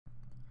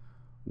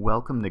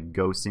Welcome to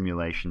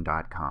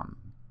Gosimulation.com,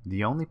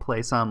 the only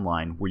place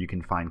online where you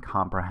can find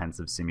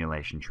comprehensive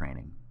simulation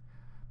training.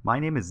 My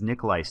name is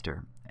Nick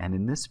Leister, and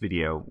in this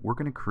video we're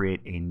going to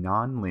create a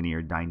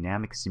non-linear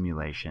dynamic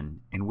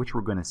simulation in which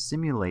we're going to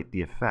simulate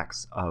the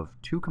effects of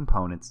two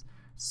components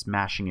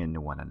smashing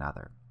into one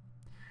another.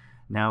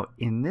 Now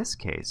in this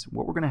case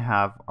what we're going to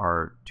have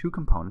are two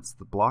components,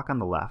 the block on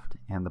the left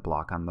and the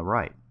block on the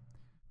right.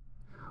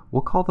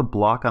 We'll call the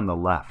block on the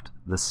left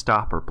the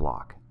stopper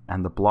block,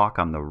 and the block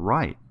on the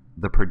right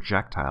the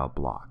projectile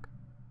block.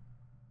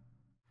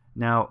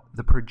 Now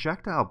the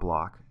projectile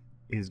block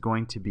is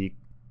going to be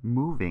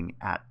moving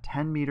at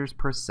 10 meters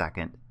per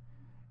second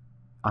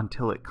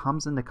until it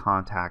comes into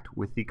contact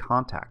with the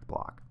contact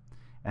block.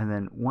 And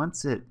then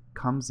once it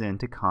comes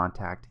into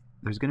contact,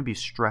 there's going to be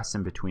stress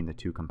in between the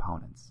two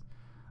components.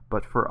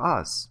 But for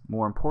us,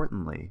 more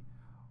importantly,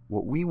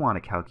 what we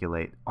want to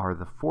calculate are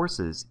the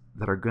forces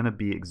that are going to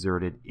be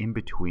exerted in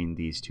between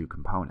these two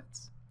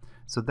components.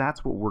 So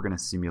that's what we're going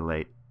to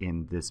simulate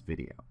in this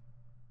video.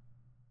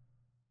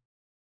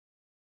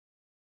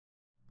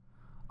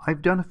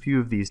 I've done a few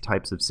of these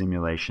types of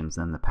simulations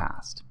in the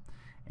past,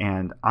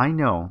 and I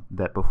know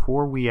that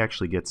before we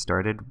actually get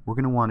started, we're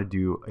going to want to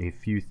do a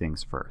few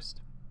things first.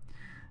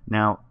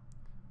 Now,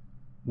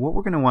 what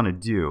we're going to want to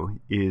do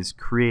is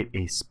create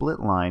a split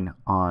line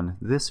on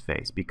this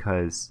face,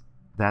 because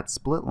that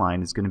split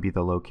line is going to be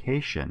the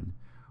location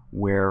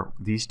where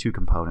these two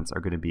components are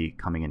going to be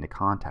coming into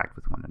contact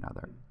with one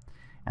another.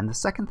 And the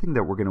second thing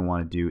that we're going to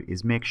want to do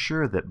is make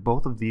sure that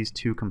both of these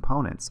two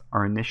components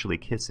are initially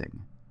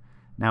kissing.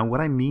 Now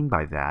what I mean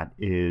by that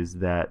is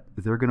that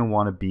they're going to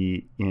want to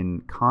be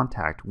in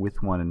contact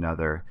with one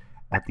another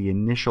at the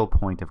initial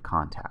point of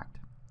contact.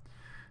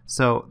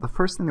 So the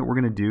first thing that we're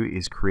going to do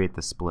is create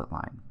the split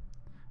line.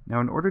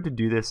 Now in order to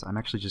do this, I'm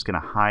actually just going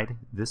to hide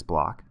this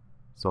block.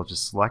 So I'll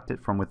just select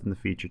it from within the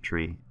feature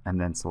tree and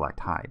then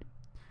select hide.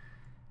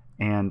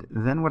 And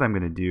then what I'm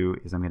going to do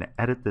is I'm going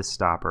to edit this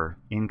stopper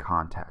in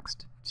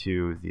context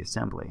to the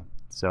assembly.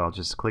 So I'll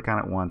just click on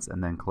it once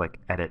and then click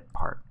edit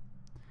part.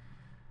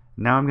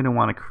 Now I'm going to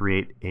want to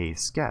create a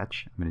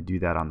sketch. I'm going to do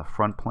that on the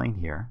front plane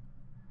here,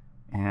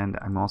 and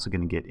I'm also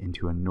going to get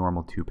into a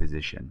normal 2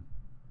 position.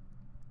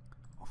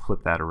 I'll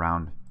flip that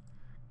around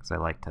because I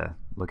like to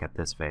look at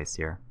this face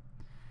here.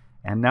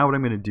 And now what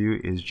I'm going to do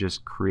is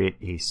just create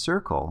a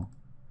circle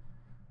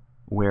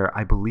where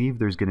I believe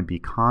there's going to be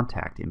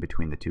contact in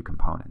between the two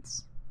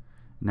components.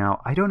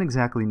 Now I don't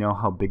exactly know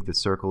how big the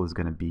circle is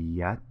going to be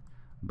yet,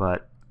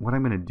 but what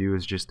I'm going to do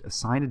is just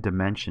assign a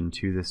dimension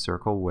to this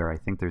circle where I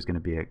think there's going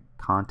to be a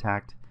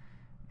contact,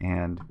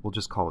 and we'll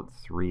just call it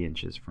 3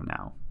 inches for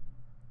now.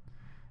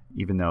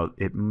 Even though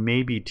it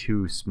may be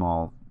too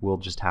small, we'll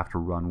just have to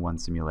run one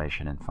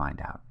simulation and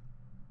find out.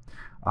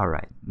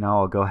 Alright, now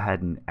I'll go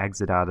ahead and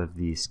exit out of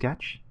the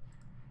sketch,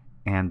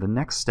 and the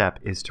next step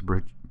is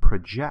to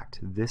project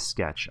this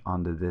sketch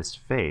onto this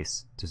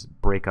face to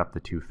break up the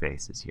two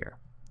faces here.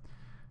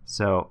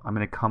 So I'm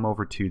going to come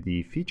over to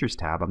the Features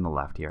tab on the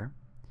left here,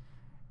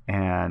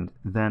 and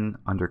then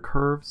under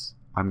Curves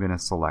I'm going to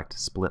select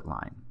Split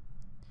Line,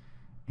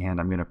 and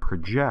I'm going to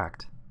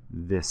project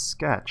this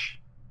sketch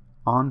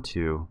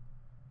onto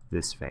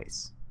this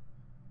face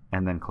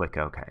and then click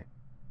OK.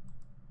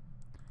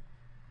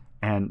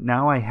 And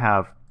now I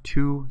have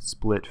two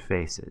split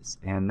faces,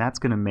 and that's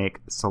going to make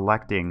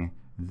selecting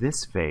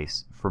this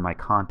face for my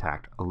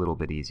contact a little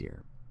bit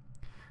easier.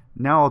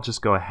 Now I'll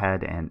just go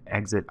ahead and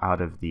exit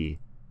out of the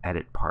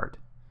edit part,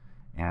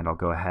 and I'll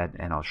go ahead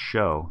and I'll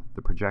show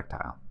the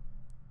projectile.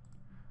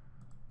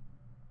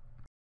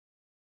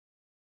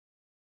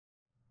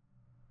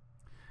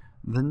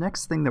 The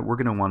next thing that we're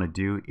going to want to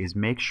do is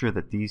make sure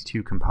that these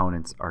two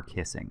components are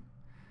kissing.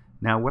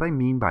 Now what I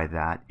mean by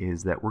that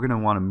is that we're going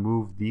to want to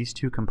move these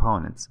two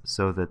components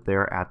so that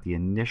they're at the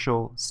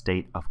initial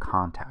state of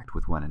contact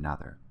with one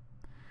another.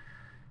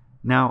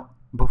 Now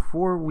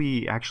before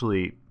we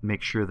actually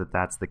make sure that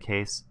that's the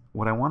case,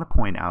 what I want to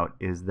point out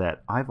is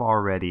that I've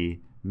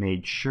already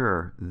made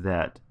sure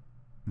that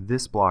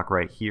this block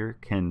right here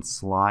can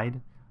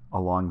slide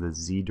along the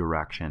Z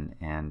direction,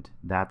 and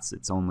that's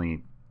its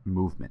only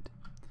movement.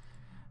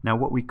 Now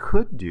what we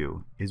could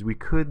do is we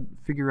could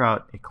figure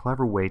out a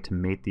clever way to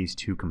mate these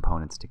two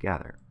components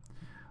together.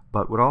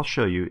 But what I'll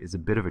show you is a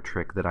bit of a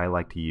trick that I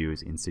like to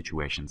use in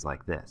situations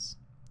like this.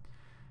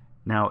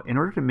 Now in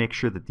order to make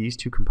sure that these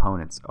two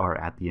components are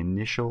at the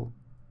initial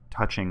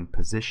touching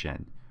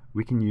position,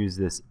 we can use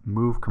this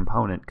Move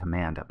Component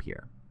command up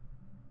here.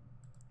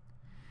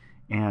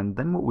 And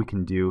then what we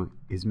can do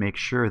is make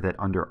sure that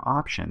under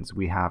Options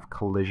we have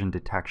Collision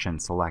Detection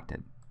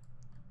selected.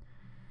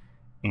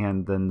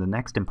 And then the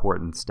next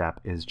important step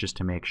is just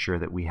to make sure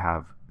that we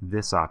have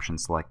this option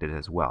selected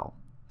as well,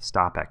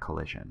 Stop at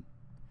Collision.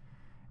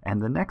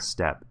 And the next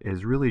step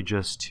is really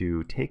just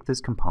to take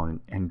this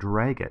component and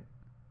drag it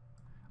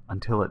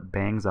until it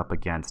bangs up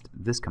against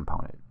this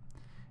component.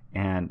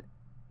 And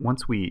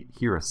once we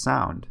hear a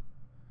sound,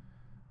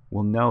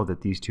 we'll know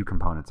that these two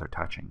components are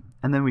touching.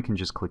 And then we can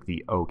just click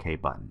the OK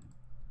button.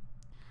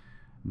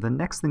 The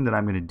next thing that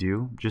I'm going to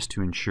do, just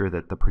to ensure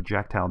that the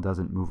projectile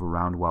doesn't move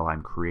around while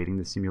I'm creating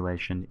the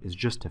simulation, is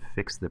just to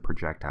fix the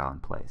projectile in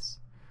place.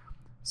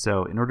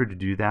 So in order to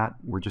do that,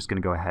 we're just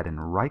going to go ahead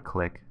and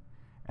right-click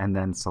and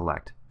then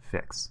select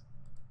Fix.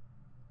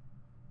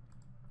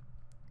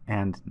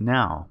 And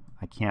now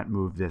I can't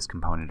move this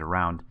component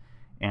around,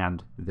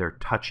 and they're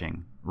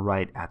touching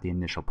right at the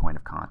initial point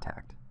of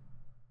contact.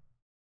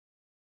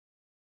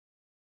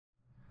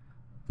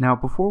 Now,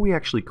 before we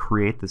actually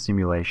create the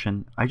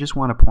simulation, I just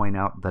want to point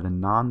out that a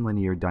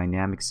nonlinear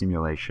dynamic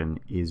simulation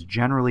is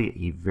generally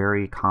a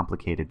very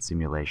complicated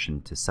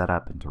simulation to set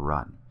up and to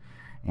run.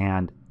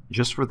 And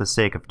just for the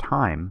sake of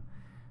time,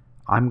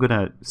 I'm going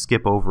to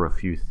skip over a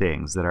few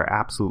things that are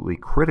absolutely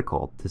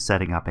critical to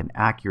setting up an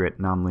accurate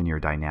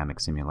nonlinear dynamic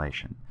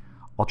simulation.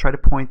 I'll try to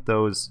point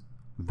those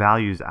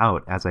values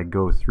out as I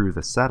go through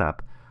the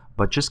setup,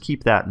 but just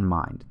keep that in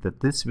mind,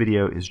 that this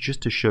video is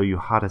just to show you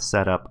how to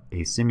set up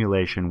a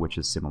simulation which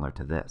is similar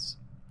to this.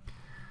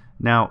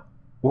 Now,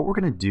 what we're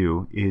going to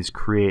do is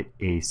create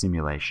a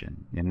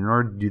simulation. And in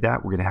order to do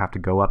that, we're going to have to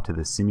go up to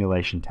the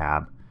Simulation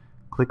tab,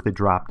 click the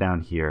drop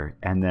down here,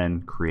 and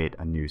then create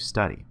a new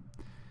study.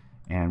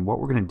 And what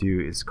we're going to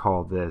do is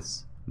call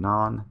this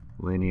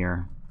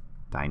Nonlinear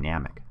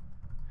Dynamic.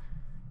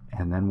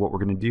 And then what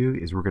we're going to do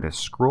is we're going to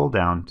scroll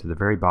down to the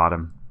very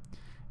bottom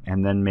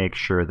and then make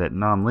sure that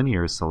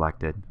nonlinear is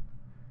selected.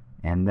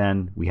 And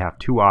then we have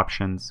two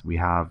options. We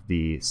have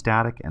the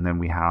static and then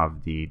we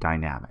have the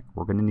dynamic.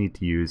 We're going to need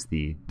to use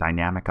the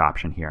dynamic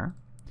option here.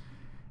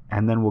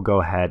 And then we'll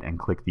go ahead and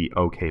click the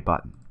OK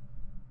button.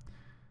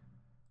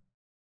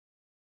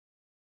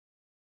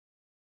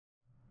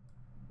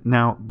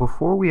 Now,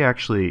 before we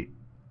actually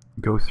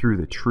go through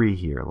the tree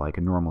here like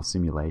a normal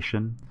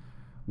simulation,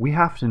 we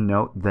have to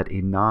note that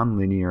a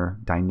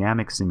nonlinear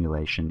dynamic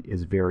simulation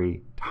is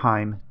very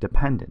time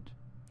dependent.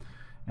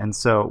 And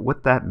so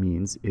what that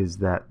means is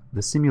that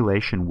the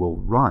simulation will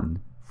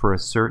run for a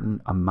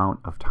certain amount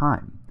of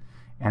time.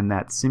 And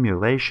that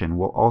simulation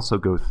will also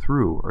go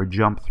through or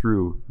jump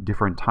through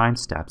different time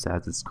steps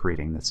as it's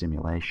creating the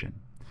simulation.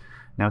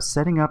 Now,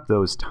 setting up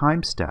those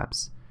time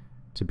steps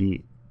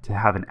to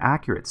have an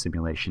accurate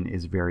simulation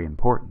is very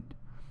important.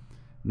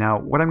 Now,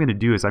 what I'm going to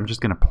do is I'm just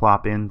going to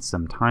plop in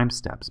some time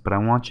steps, but I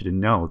want you to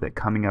know that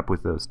coming up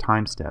with those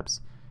time steps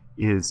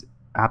is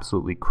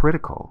absolutely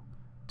critical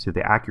to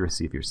the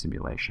accuracy of your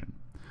simulation.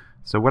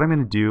 So what I'm going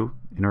to do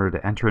in order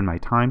to enter in my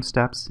time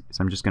steps is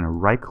I'm just going to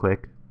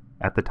right-click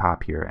at the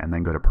top here and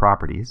then go to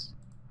Properties.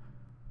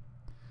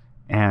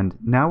 And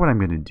now what I'm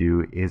going to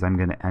do is I'm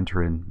going to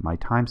enter in my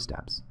time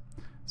steps.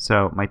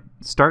 So my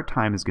start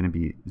time is going to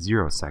be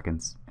 0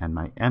 seconds, and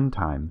my end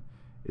time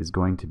is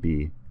going to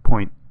be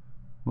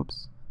we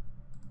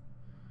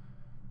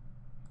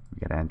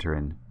got to enter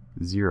in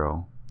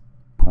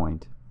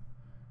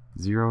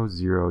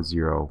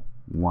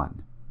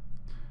 0.0001.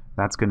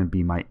 That's going to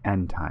be my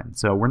end time.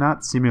 So we're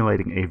not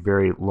simulating a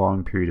very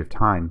long period of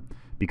time,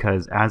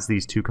 because as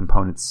these two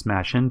components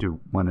smash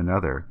into one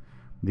another,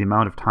 the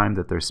amount of time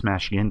that they're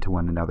smashing into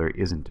one another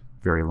isn't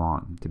very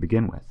long to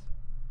begin with.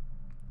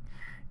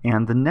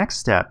 And the next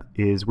step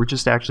is we're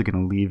just actually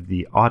going to leave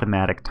the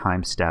automatic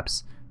time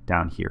steps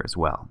down here as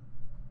well.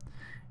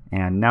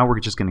 And now we're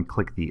just going to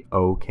click the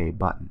OK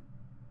button.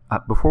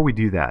 Before we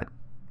do that,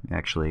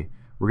 actually,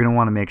 we're going to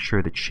want to make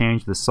sure to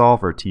change the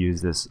solver to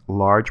use this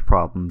large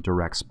problem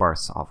direct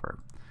sparse solver.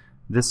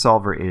 This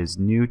solver is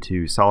new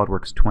to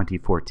SolidWorks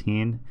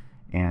 2014,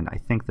 and I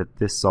think that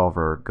this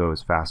solver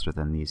goes faster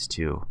than these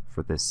two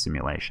for this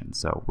simulation.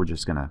 So we're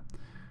just going to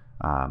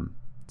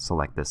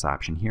select this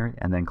option here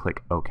and then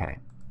click OK.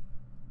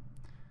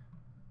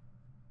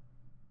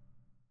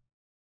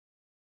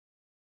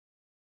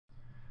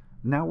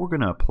 Now we're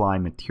going to apply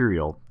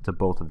material to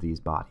both of these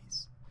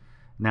bodies.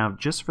 Now,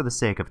 just for the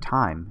sake of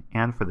time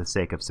and for the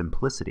sake of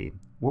simplicity,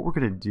 what we're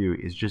going to do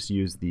is just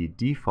use the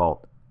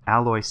default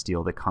alloy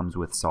steel that comes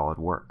with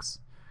SolidWorks.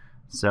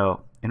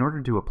 So in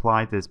order to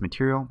apply this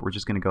material, we're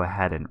just going to go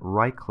ahead and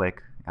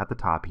right-click at the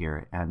top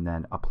here and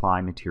then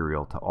apply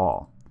material to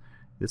all.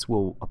 This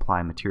will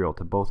apply material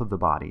to both of the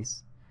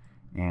bodies,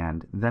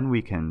 and then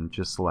we can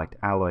just select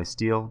alloy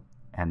steel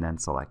and then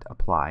select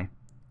apply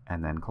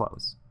and then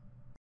close.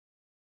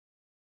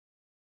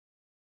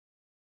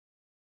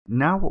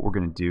 Now what we're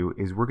going to do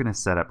is we're going to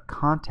set up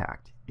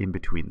contact in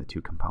between the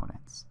two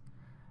components.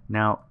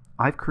 Now,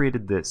 I've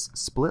created this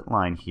split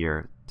line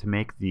here to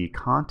make the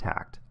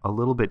contact a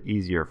little bit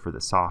easier for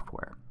the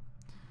software.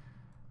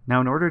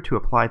 Now, in order to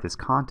apply this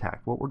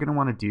contact, what we're going to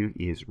want to do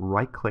is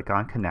right-click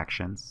on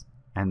Connections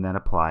and then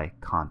apply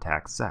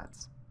Contact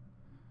Sets.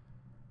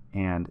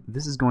 And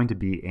this is going to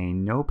be a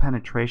no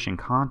penetration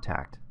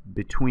contact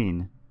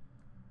between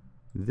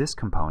this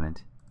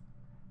component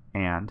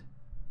and,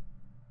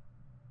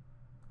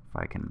 if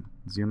I can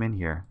zoom in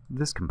here,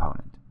 this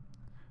component.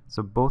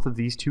 So both of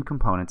these two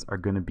components are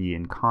going to be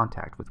in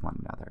contact with one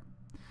another.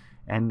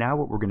 And now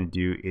what we're going to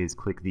do is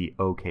click the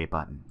OK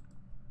button.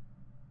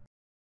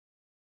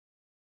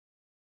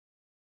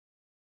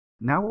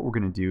 Now what we're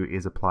going to do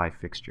is apply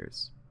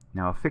fixtures.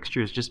 Now a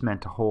fixture is just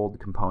meant to hold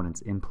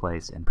components in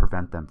place and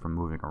prevent them from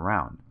moving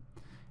around.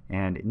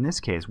 And in this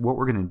case, what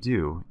we're going to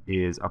do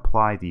is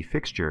apply the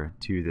fixture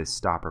to this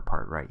stopper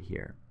part right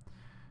here.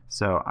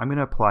 So I'm going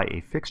to apply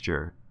a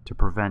fixture to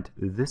prevent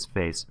this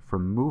face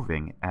from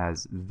moving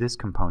as this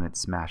component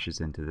smashes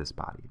into this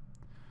body.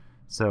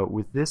 So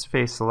with this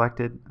face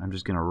selected, I'm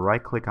just going to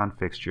right click on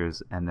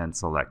fixtures and then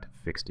select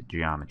fixed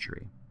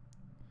geometry.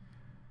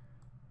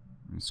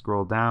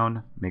 Scroll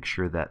down, make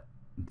sure that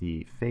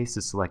the face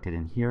is selected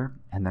in here,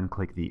 and then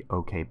click the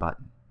OK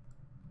button.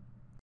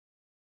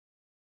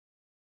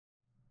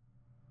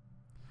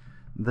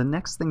 The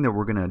next thing that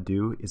we're going to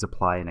do is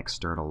apply an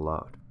external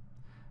load.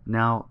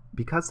 Now,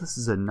 because this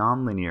is a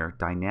nonlinear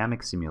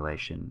dynamic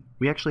simulation,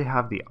 we actually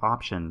have the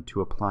option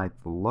to apply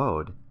the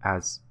load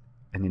as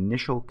an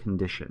initial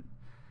condition.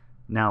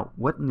 Now,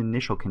 what an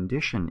initial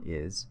condition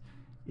is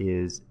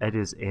it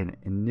is an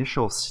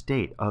initial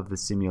state of the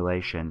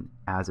simulation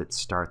as it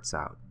starts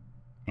out.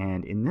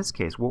 And in this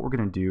case, what we're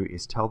going to do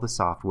is tell the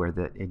software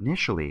that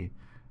initially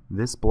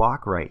this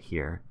block right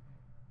here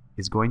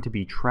is going to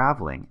be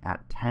traveling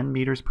at 10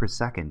 meters per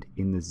second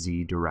in the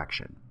z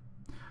direction.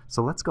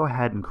 So let's go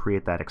ahead and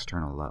create that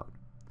external load.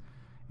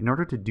 In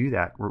order to do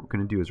that, what we're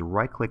going to do is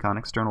right click on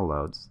external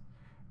loads,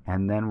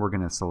 and then we're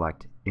going to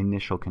select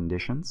initial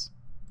conditions.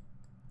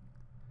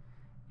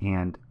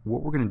 And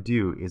what we're going to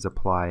do is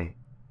apply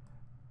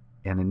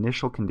an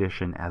initial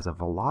condition as a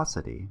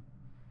velocity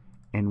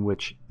in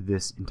which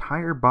this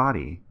entire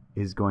body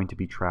is going to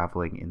be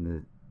traveling in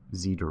the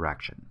z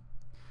direction.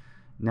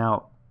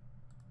 Now,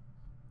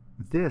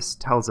 this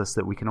tells us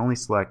that we can only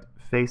select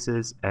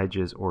faces,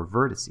 edges, or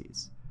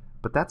vertices.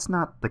 But that's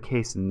not the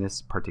case in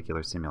this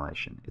particular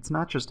simulation. It's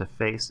not just a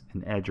face,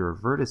 an edge, or a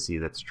vertice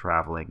that's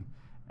traveling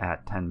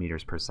at 10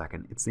 meters per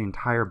second. It's the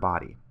entire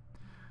body.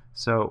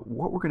 So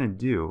what we're going to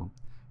do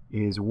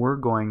is we're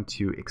going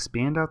to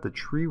expand out the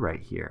tree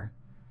right here,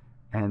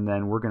 and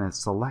then we're going to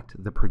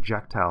select the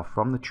projectile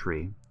from the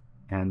tree,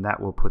 and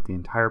that will put the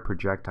entire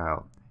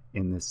projectile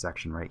in this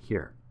section right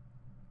here.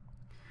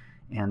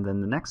 And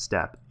then the next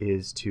step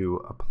is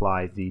to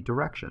apply the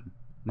direction.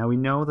 Now we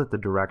know that the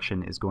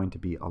direction is going to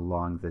be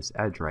along this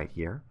edge right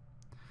here,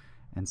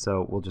 and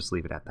so we'll just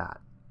leave it at that.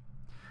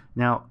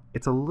 Now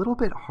it's a little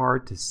bit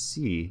hard to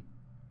see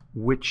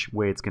which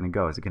way it's going to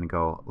go. Is it going to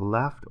go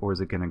left or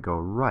is it going to go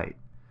right?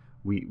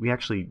 We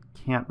actually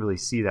can't really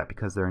see that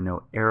because there are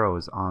no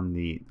arrows on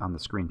the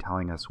screen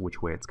telling us which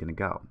way it's going to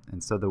go.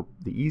 And so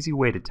the easy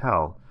way to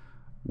tell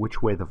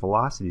which way the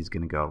velocity is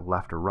going to go,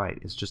 left or right,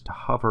 is just to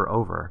hover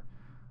over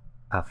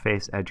a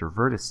face, edge, or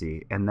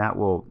vertice, and that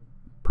will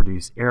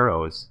produce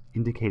arrows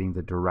indicating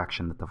the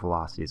direction that the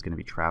velocity is going to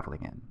be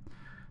traveling in.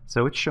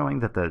 So it's showing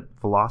that the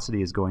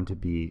velocity is going to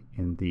be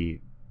in the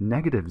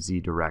negative z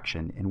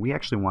direction, and we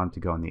actually want it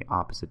to go in the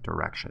opposite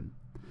direction.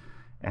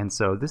 And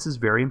so this is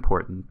very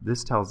important.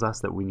 This tells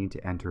us that we need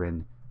to enter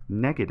in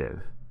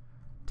negative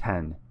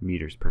 10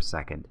 meters per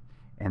second,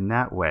 and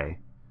that way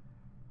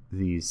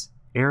these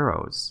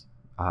arrows,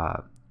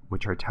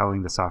 which are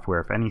telling the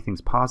software if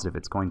anything's positive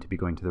it's going to be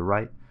going to the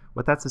right,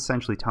 what that's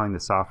essentially telling the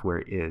software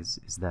is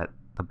that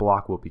the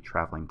block will be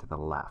traveling to the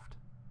left.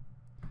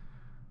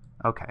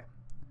 Okay,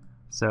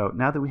 so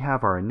now that we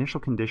have our initial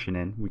condition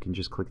in, we can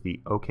just click the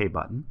OK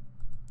button.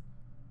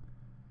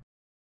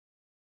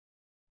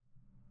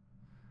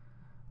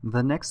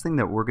 The next thing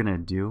that we're going to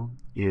do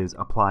is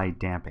apply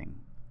damping.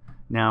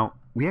 Now,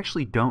 we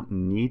actually don't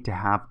need to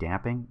have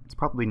damping. It's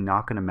probably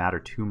not going to matter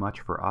too much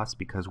for us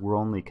because we're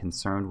only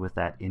concerned with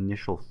that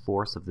initial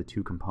force of the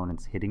two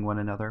components hitting one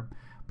another.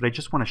 But I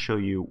just want to show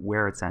you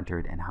where it's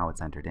entered and how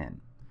it's entered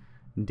in.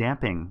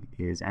 Damping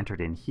is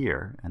entered in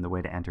here, and the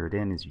way to enter it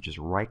in is you just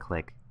right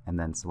click and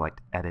then select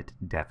Edit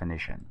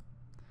Definition.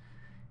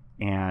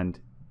 And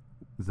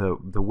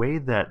the way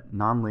that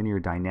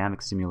nonlinear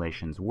dynamic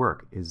simulations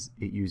work is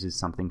it uses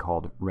something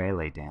called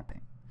Rayleigh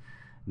damping.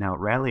 Now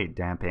Rayleigh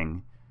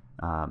damping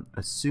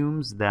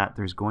assumes that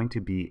there's going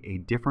to be a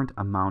different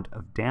amount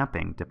of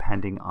damping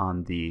depending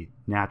on the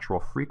natural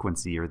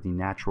frequency or the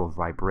natural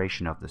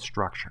vibration of the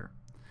structure.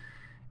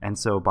 And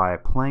so by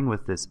playing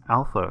with this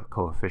alpha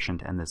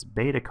coefficient and this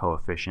beta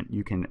coefficient,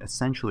 you can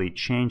essentially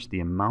change the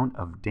amount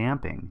of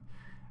damping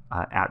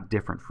at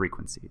different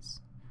frequencies.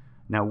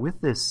 Now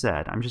with this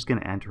said, I'm just going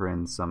to enter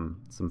in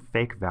some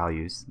fake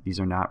values. These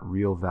are not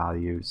real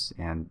values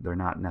and they're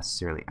not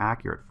necessarily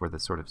accurate for the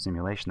sort of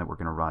simulation that we're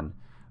going to run,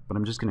 but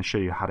I'm just going to show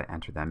you how to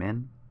enter them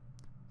in.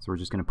 So we're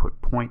just going to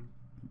put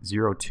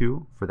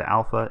 0.02 for the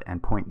alpha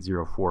and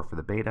 0.04 for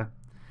the beta,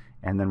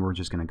 and then we're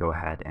just going to go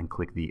ahead and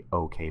click the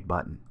OK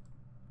button.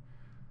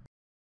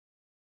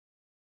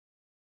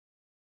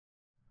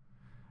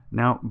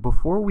 Now,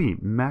 before we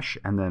mesh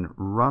and then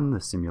run the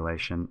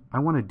simulation, I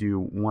want to do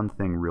one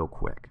thing real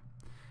quick.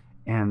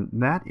 And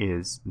that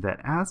is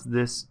that as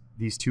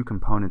these two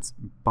components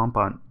bump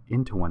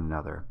into one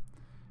another,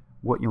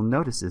 what you'll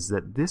notice is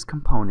that this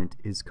component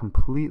is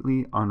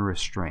completely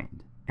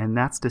unrestrained. And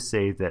that's to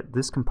say that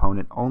this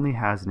component only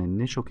has an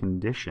initial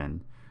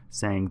condition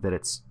saying that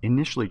it's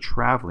initially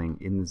traveling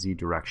in the z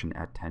direction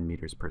at 10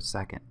 meters per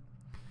second.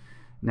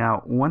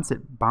 Now, once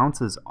it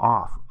bounces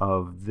off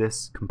of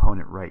this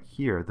component right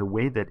here, the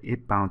way that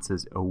it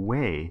bounces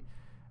away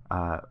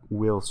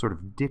will sort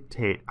of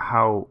dictate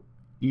how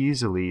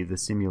easily the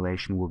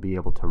simulation will be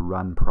able to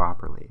run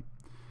properly.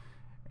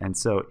 And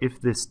so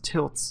if this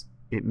tilts,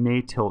 it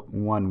may tilt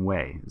one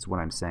way, is what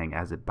I'm saying,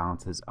 as it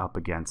bounces up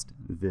against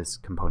this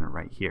component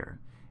right here.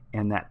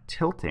 And that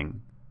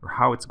tilting, or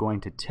how it's going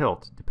to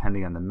tilt,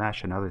 depending on the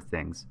mesh and other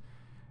things,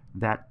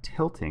 that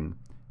tilting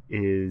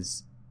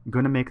is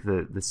going to make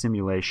the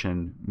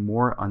simulation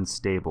more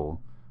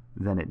unstable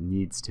than it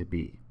needs to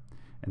be.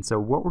 And so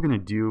what we're going to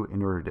do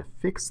in order to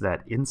fix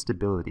that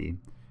instability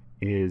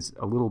is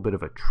a little bit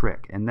of a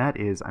trick, and that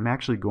is I'm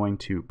actually going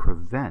to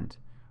prevent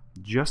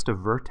just a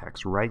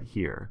vertex right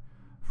here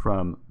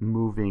from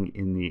moving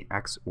in the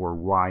X or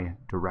Y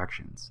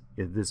directions.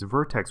 This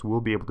vertex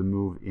will be able to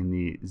move in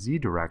the Z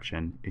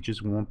direction, it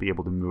just won't be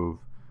able to move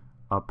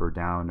up or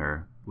down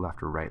or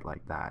left or right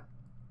like that.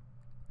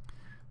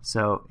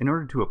 So in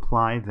order to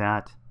apply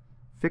that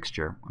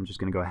fixture, I'm just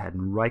going to go ahead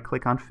and right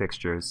click on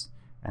Fixtures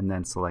and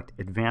then select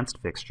Advanced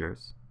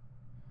Fixtures.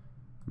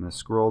 I'm going to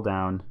scroll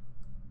down,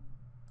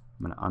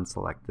 I'm going to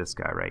unselect this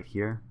guy right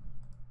here,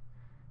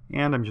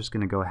 and I'm just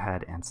going to go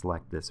ahead and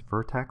select this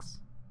vertex,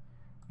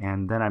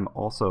 and then I'm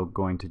also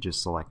going to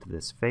just select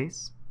this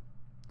face.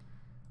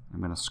 I'm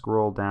going to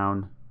scroll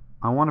down.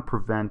 I want to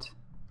prevent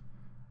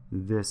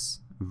this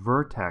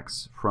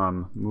vertex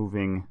from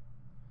moving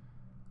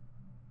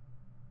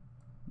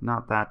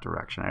not that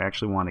direction. I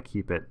actually want to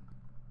keep it,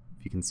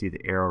 if you can see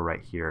the arrow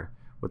right here,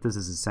 what this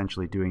is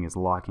essentially doing is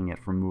locking it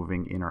from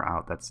moving in or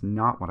out. That's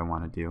not what I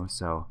want to do,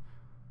 so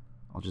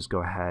I'll just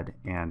go ahead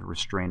and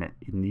restrain it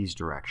in these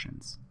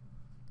directions.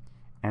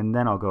 And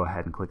then I'll go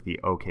ahead and click the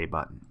OK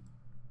button.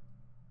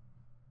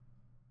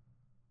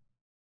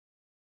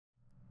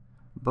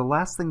 The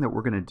last thing that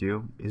we're going to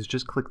do is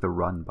just click the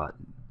Run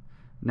button.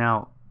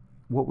 Now,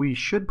 what we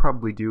should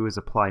probably do is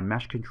apply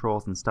mesh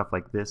controls and stuff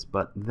like this,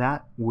 but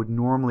that would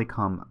normally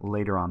come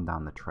later on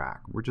down the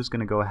track. We're just going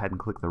to go ahead and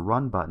click the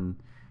Run button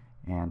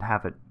and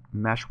have it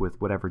mesh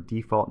with whatever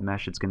default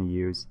mesh it's going to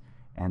use,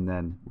 and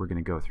then we're going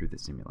to go through the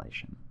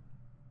simulation.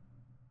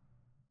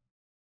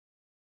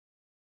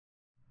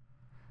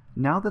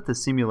 Now that the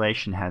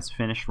simulation has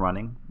finished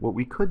running, what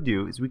we could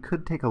do is we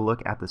could take a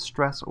look at the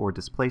stress or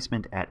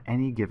displacement at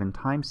any given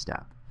time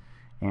step.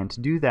 And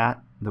to do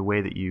that, the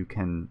way that you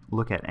can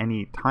look at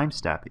any time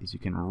step is you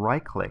can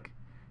right click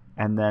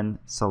and then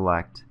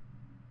select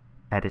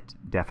Edit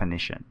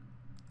Definition.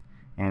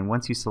 And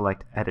once you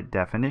select Edit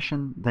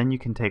Definition, then you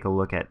can take a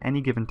look at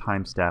any given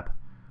time step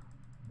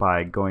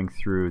by going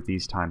through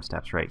these time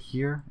steps right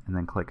here and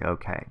then click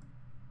OK.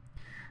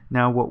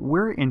 Now what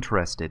we're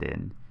interested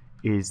in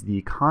is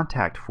the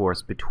contact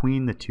force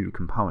between the two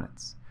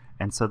components.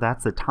 And so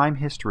that's the time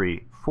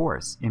history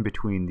force in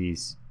between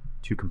these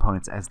two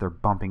components as they're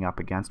bumping up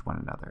against one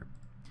another.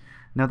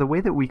 Now the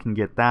way that we can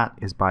get that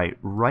is by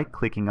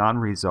right-clicking on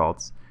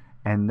Results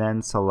and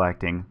then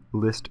selecting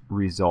List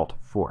Result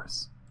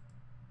Force.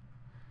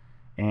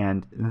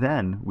 And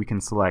then we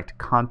can select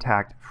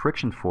Contact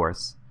Friction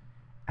Force,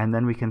 and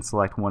then we can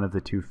select one of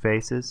the two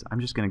faces. I'm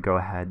just going to go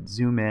ahead,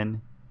 zoom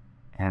in,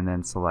 and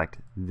then select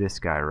this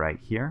guy right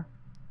here.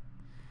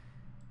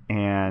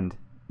 And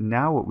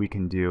now what we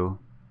can do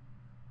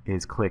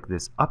is click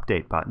this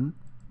Update button.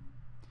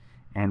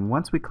 And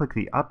once we click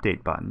the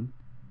Update button,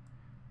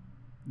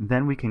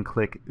 then we can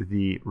click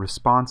the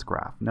response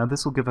graph. Now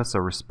this will give us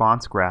a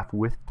response graph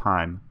with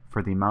time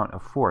for the amount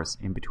of force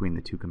in between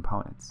the two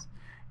components.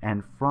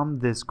 And from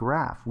this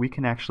graph, we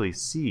can actually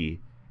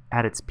see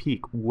at its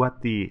peak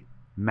what the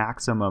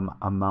maximum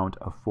amount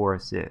of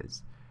force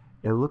is.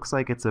 It looks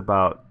like it's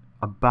about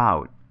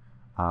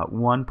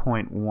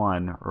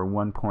 1.1 or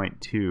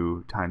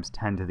 1.2 times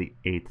 10 to the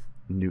 8th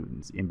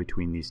newtons in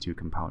between these two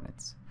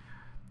components.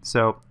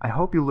 So I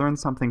hope you learned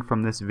something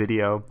from this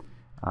video.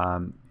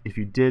 If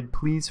you did,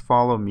 please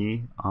follow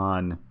me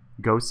on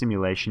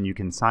Gosimulation. You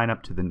can sign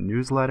up to the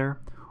newsletter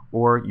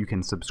or you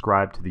can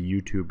subscribe to the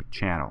YouTube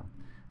channel.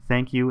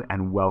 Thank you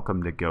and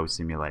welcome to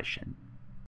Gosimulation.